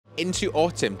into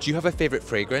autumn, do you have a favorite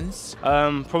fragrance?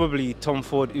 Probably Tom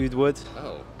Ford Oud Wood.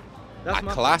 Oh, That's a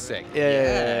my classic.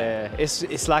 Yeah.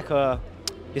 It's like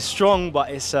it's strong, but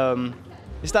it's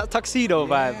that tuxedo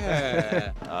vibe.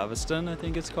 Yeah. Aveston, I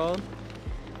think it's called.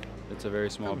 It's a very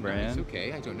small brand. Nice.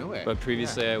 Okay, I don't know it. But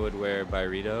previously I would wear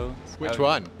Byredo. Which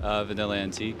one? Vanilla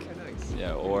Antique. Oh, nice.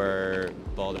 Yeah, or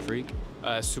Ball de Freak.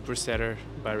 Supersetter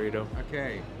by Rito.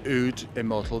 Okay. Oud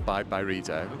Immortal by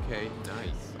Byredo. Okay,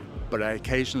 nice. But I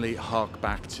occasionally hark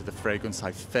back to the fragrance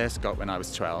I first got when I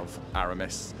was 12,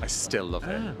 Aramis. I still love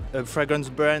it. A fragrance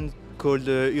brand called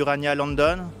Urania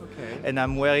London. Okay. And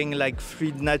I'm wearing like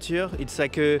Fluid Nature. It's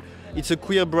a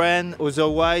queer brand.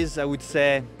 Otherwise, I would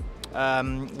say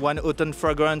one autumn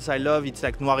fragrance I love. It's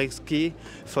like Noir Exquis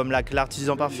from like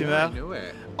L'Artisan Parfumeur. I know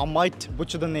it. I might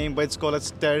butcher the name, but it's called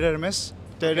Terre d'Hermès.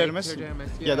 Terre d'Hermès.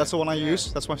 Yeah, that's the one I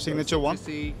use. That's my signature one.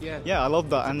 Yeah, I love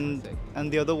that.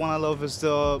 And the other one I love is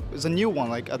a new one.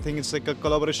 Like I think it's like a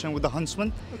collaboration with the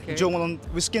Huntsman. Okay. Joe on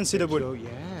Whiskey and Cedarwood. Oh, yeah.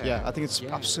 Yeah, I think it's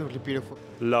absolutely beautiful.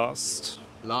 Lost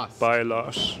Lost. by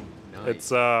Lush. Nice.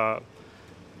 It's a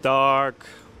dark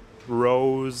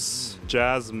rose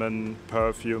jasmine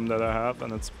perfume that I have,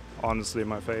 and it's honestly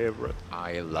my favorite.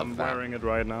 I love I'm that. wearing it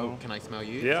right now. Oh, can I smell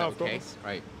you? Yeah, Is that of okay? course.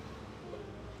 Right.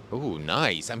 Oh,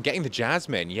 nice. I'm getting the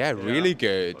jasmine. Yeah, really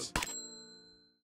good.